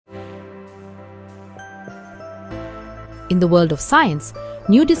In the world of science,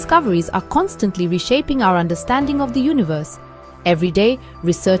 new discoveries are constantly reshaping our understanding of the universe. Every day,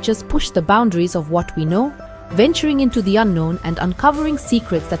 researchers push the boundaries of what we know, venturing into the unknown and uncovering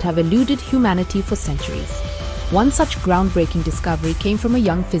secrets that have eluded humanity for centuries. One such groundbreaking discovery came from a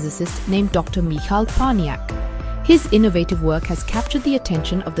young physicist named Dr. Michał Parniak. His innovative work has captured the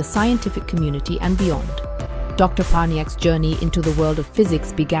attention of the scientific community and beyond. Dr. Parniak's journey into the world of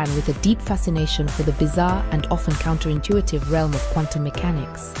physics began with a deep fascination for the bizarre and often counterintuitive realm of quantum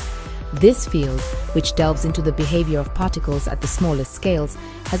mechanics. This field, which delves into the behavior of particles at the smallest scales,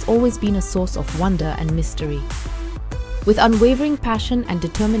 has always been a source of wonder and mystery. With unwavering passion and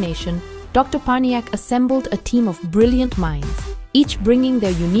determination, Dr. Parniak assembled a team of brilliant minds, each bringing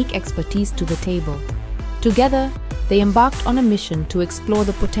their unique expertise to the table. Together, they embarked on a mission to explore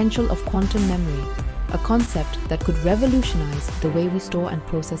the potential of quantum memory, a concept that could revolutionize the way we store and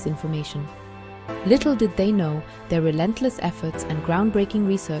process information. Little did they know, their relentless efforts and groundbreaking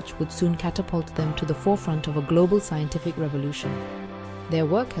research would soon catapult them to the forefront of a global scientific revolution. Their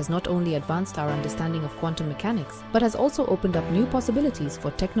work has not only advanced our understanding of quantum mechanics, but has also opened up new possibilities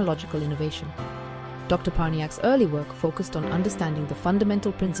for technological innovation. Dr. Parniak's early work focused on understanding the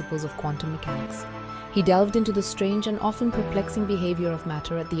fundamental principles of quantum mechanics. He delved into the strange and often perplexing behavior of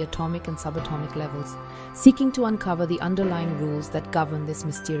matter at the atomic and subatomic levels, seeking to uncover the underlying rules that govern this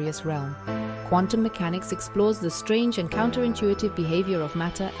mysterious realm. Quantum mechanics explores the strange and counterintuitive behavior of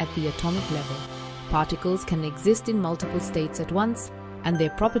matter at the atomic level. Particles can exist in multiple states at once, and their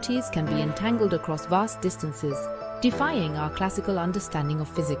properties can be entangled across vast distances, defying our classical understanding of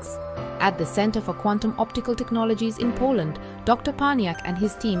physics. At the Center for Quantum Optical Technologies in Poland, Dr. Parniak and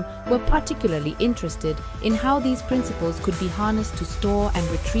his team were particularly interested in how these principles could be harnessed to store and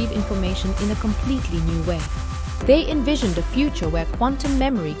retrieve information in a completely new way. They envisioned a future where quantum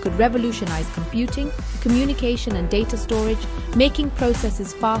memory could revolutionize computing, communication and data storage, making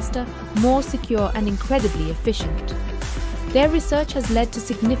processes faster, more secure and incredibly efficient. Their research has led to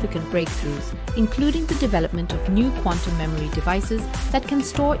significant breakthroughs, including the development of new quantum memory devices that can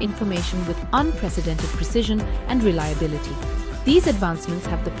store information with unprecedented precision and reliability. These advancements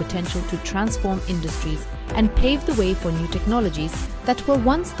have the potential to transform industries and pave the way for new technologies that were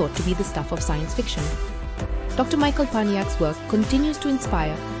once thought to be the stuff of science fiction. Dr. Michał Parniak's work continues to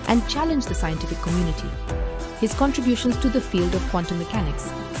inspire and challenge the scientific community. His contributions to the field of quantum mechanics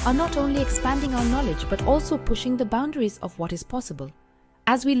are not only expanding our knowledge but also pushing the boundaries of what is possible.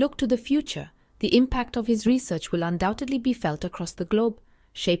 As we look to the future, the impact of his research will undoubtedly be felt across the globe,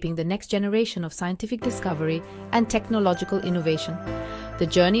 shaping the next generation of scientific discovery and technological innovation. The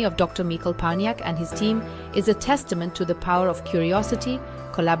journey of Dr. Michał Parniak and his team is a testament to the power of curiosity,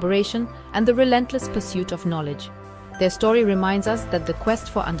 collaboration, and the relentless pursuit of knowledge. Their story reminds us that the quest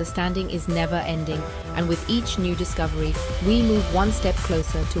for understanding is never ending, and with each new discovery, we move one step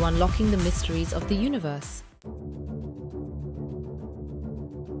closer to unlocking the mysteries of the universe.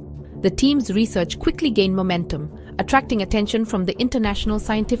 The team's research quickly gained momentum, attracting attention from the international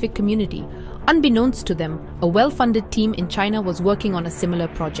scientific community. Unbeknownst to them, a well-funded team in China was working on a similar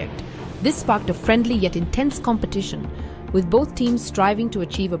project. This sparked a friendly yet intense competition, with both teams striving to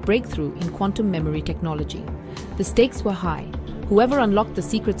achieve a breakthrough in quantum memory technology. The stakes were high. Whoever unlocked the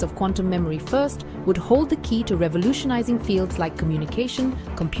secrets of quantum memory first would hold the key to revolutionizing fields like communication,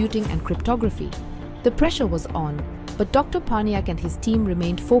 computing, and cryptography. The pressure was on, but Dr. Parniak and his team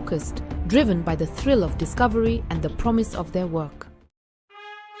remained focused, driven by the thrill of discovery and the promise of their work.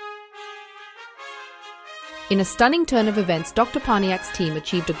 In a stunning turn of events, Dr. Parniak's team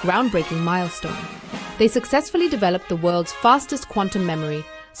achieved a groundbreaking milestone. They successfully developed the world's fastest quantum memory,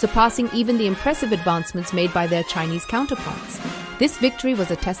 surpassing even the impressive advancements made by their Chinese counterparts. This victory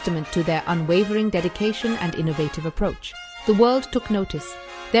was a testament to their unwavering dedication and innovative approach. The world took notice.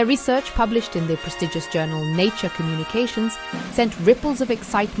 Their research, published in the prestigious journal Nature Communications, sent ripples of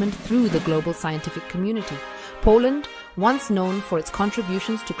excitement through the global scientific community. Poland, once known for its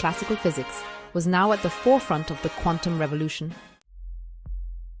contributions to classical physics, was now at the forefront of the quantum revolution.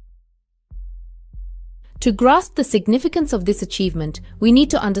 To grasp the significance of this achievement, we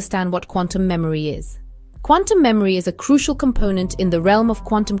need to understand what quantum memory is. Quantum memory is a crucial component in the realm of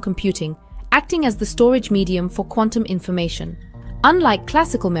quantum computing, acting as the storage medium for quantum information. Unlike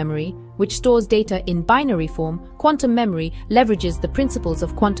classical memory, which stores data in binary form, quantum memory leverages the principles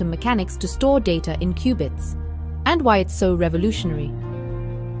of quantum mechanics to store data in qubits. And why it's so revolutionary.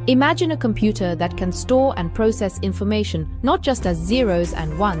 Imagine a computer that can store and process information not just as zeros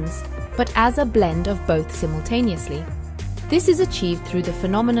and ones, but as a blend of both simultaneously. This is achieved through the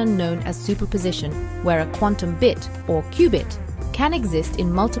phenomenon known as superposition, where a quantum bit, or qubit, can exist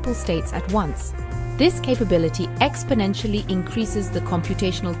in multiple states at once. This capability exponentially increases the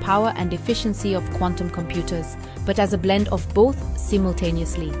computational power and efficiency of quantum computers, but as a blend of both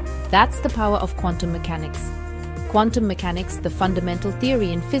simultaneously. That's the power of quantum mechanics. Quantum mechanics, the fundamental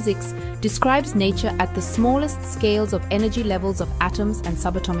theory in physics, describes nature at the smallest scales of energy levels of atoms and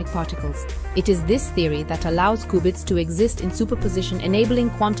subatomic particles. It is this theory that allows qubits to exist in superposition, enabling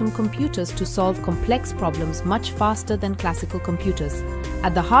quantum computers to solve complex problems much faster than classical computers.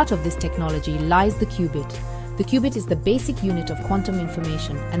 At the heart of this technology lies the qubit. The qubit is the basic unit of quantum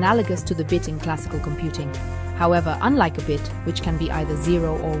information, analogous to the bit in classical computing. However, unlike a bit, which can be either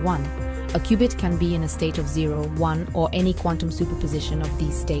 0 or 1, a qubit can be in a state of 0, 1, or any quantum superposition of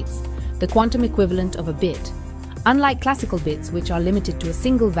these states, the quantum equivalent of a bit. Unlike classical bits, which are limited to a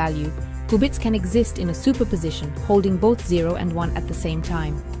single value, qubits can exist in a superposition, holding both 0 and 1 at the same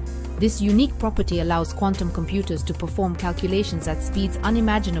time. This unique property allows quantum computers to perform calculations at speeds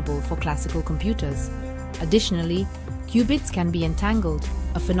unimaginable for classical computers. Additionally, qubits can be entangled,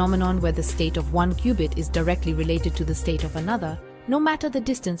 a phenomenon where the state of one qubit is directly related to the state of another, no matter the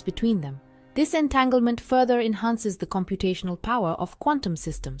distance between them. This entanglement further enhances the computational power of quantum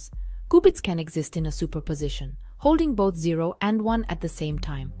systems. Qubits can exist in a superposition, holding both 0 and 1 at the same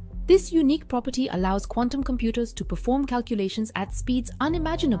time. This unique property allows quantum computers to perform calculations at speeds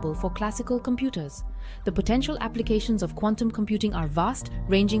unimaginable for classical computers. The potential applications of quantum computing are vast,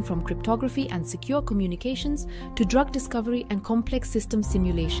 ranging from cryptography and secure communications to drug discovery and complex system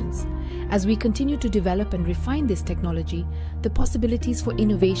simulations. As we continue to develop and refine this technology, the possibilities for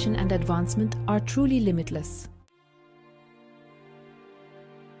innovation and advancement are truly limitless.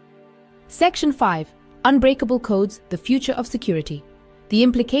 Section 5. Unbreakable Codes: The Future of Security. The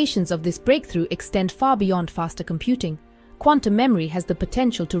implications of this breakthrough extend far beyond faster computing. Quantum memory has the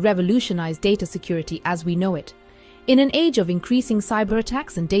potential to revolutionize data security as we know it. In an age of increasing cyber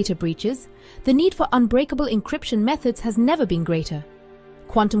attacks and data breaches, the need for unbreakable encryption methods has never been greater.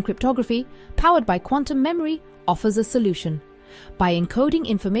 Quantum cryptography, powered by quantum memory, offers a solution. By encoding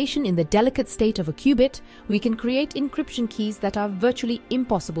information in the delicate state of a qubit, we can create encryption keys that are virtually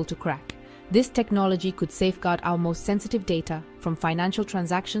impossible to crack. This technology could safeguard our most sensitive data, from financial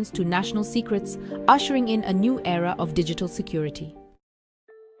transactions to national secrets, ushering in a new era of digital security.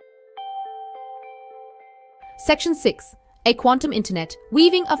 Section 6. A Quantum Internet,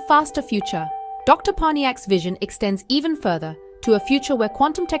 Weaving a Faster Future. Dr. Parniak's vision extends even further, to a future where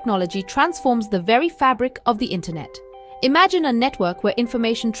quantum technology transforms the very fabric of the Internet. Imagine a network where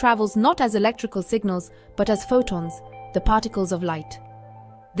information travels not as electrical signals, but as photons, the particles of light.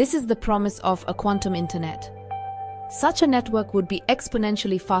 This is the promise of a quantum internet. Such a network would be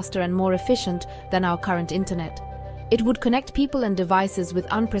exponentially faster and more efficient than our current internet. It would connect people and devices with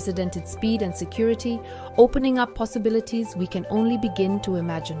unprecedented speed and security, opening up possibilities we can only begin to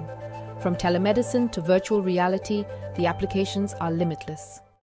imagine. From telemedicine to virtual reality, the applications are limitless.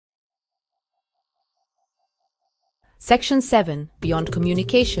 Section 7. Beyond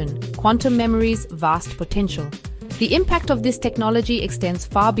Communication: Quantum Memory's Vast Potential. The impact of this technology extends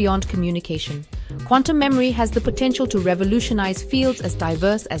far beyond communication. Quantum memory has the potential to revolutionize fields as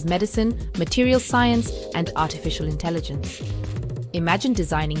diverse as medicine, material science, and artificial intelligence. Imagine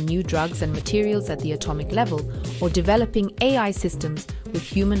designing new drugs and materials at the atomic level, or developing AI systems with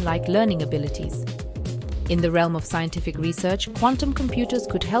human-like learning abilities. In the realm of scientific research, quantum computers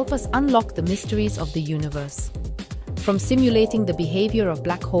could help us unlock the mysteries of the universe. From simulating the behavior of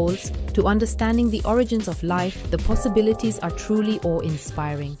black holes to understanding the origins of life, the possibilities are truly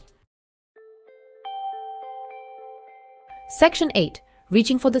awe-inspiring. Section 8.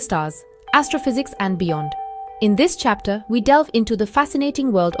 Reaching for the Stars: Astrophysics and Beyond. In this chapter, we delve into the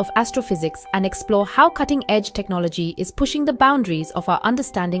fascinating world of astrophysics and explore how cutting-edge technology is pushing the boundaries of our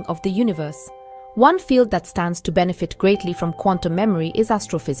understanding of the universe. One field that stands to benefit greatly from quantum memory is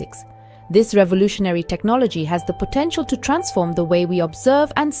astrophysics. This revolutionary technology has the potential to transform the way we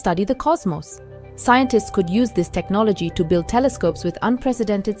observe and study the cosmos. Scientists could use this technology to build telescopes with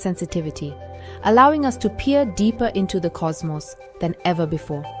unprecedented sensitivity, allowing us to peer deeper into the cosmos than ever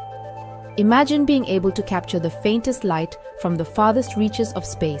before. Imagine being able to capture the faintest light from the farthest reaches of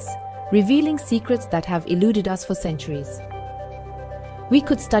space, revealing secrets that have eluded us for centuries. We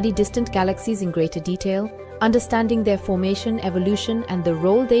could study distant galaxies in greater detail, understanding their formation, evolution, and the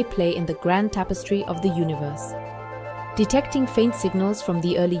role they play in the grand tapestry of the universe. Detecting faint signals from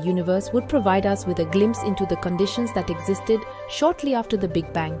the early universe would provide us with a glimpse into the conditions that existed shortly after the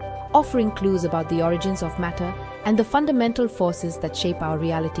Big Bang, offering clues about the origins of matter and the fundamental forces that shape our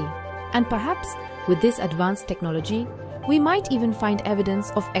reality. And perhaps, with this advanced technology, we might even find evidence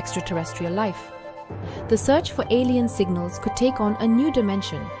of extraterrestrial life. The search for alien signals could take on a new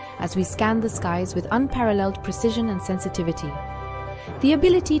dimension as we scan the skies with unparalleled precision and sensitivity. The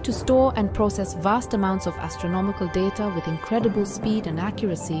ability to store and process vast amounts of astronomical data with incredible speed and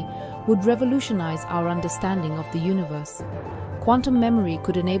accuracy would revolutionize our understanding of the universe. Quantum memory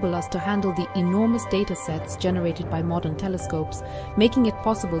could enable us to handle the enormous data sets generated by modern telescopes, making it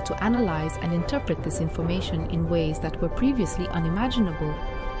possible to analyze and interpret this information in ways that were previously unimaginable.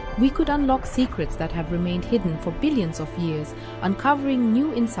 We could unlock secrets that have remained hidden for billions of years, uncovering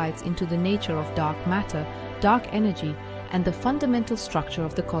new insights into the nature of dark matter, dark energy, and the fundamental structure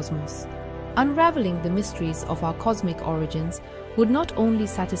of the cosmos. Unraveling the mysteries of our cosmic origins would not only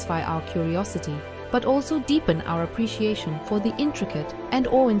satisfy our curiosity, but also deepen our appreciation for the intricate and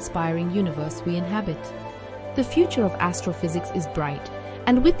awe-inspiring universe we inhabit. The future of astrophysics is bright,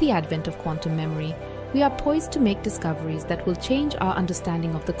 and with the advent of quantum memory, we are poised to make discoveries that will change our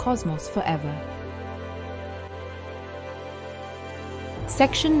understanding of the cosmos forever.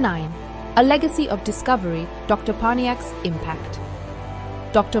 Section 9. A Legacy of Discovery, Dr. Parniak's Impact.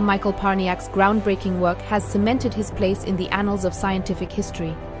 Dr. Michał Parniak's groundbreaking work has cemented his place in the annals of scientific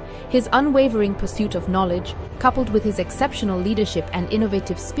history. His unwavering pursuit of knowledge, coupled with his exceptional leadership and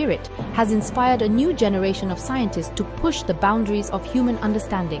innovative spirit, has inspired a new generation of scientists to push the boundaries of human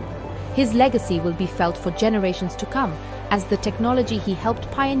understanding. His legacy will be felt for generations to come, as the technology he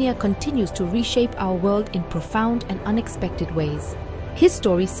helped pioneer continues to reshape our world in profound and unexpected ways. His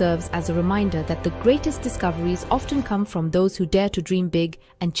story serves as a reminder that the greatest discoveries often come from those who dare to dream big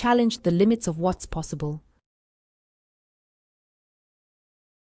and challenge the limits of what's possible.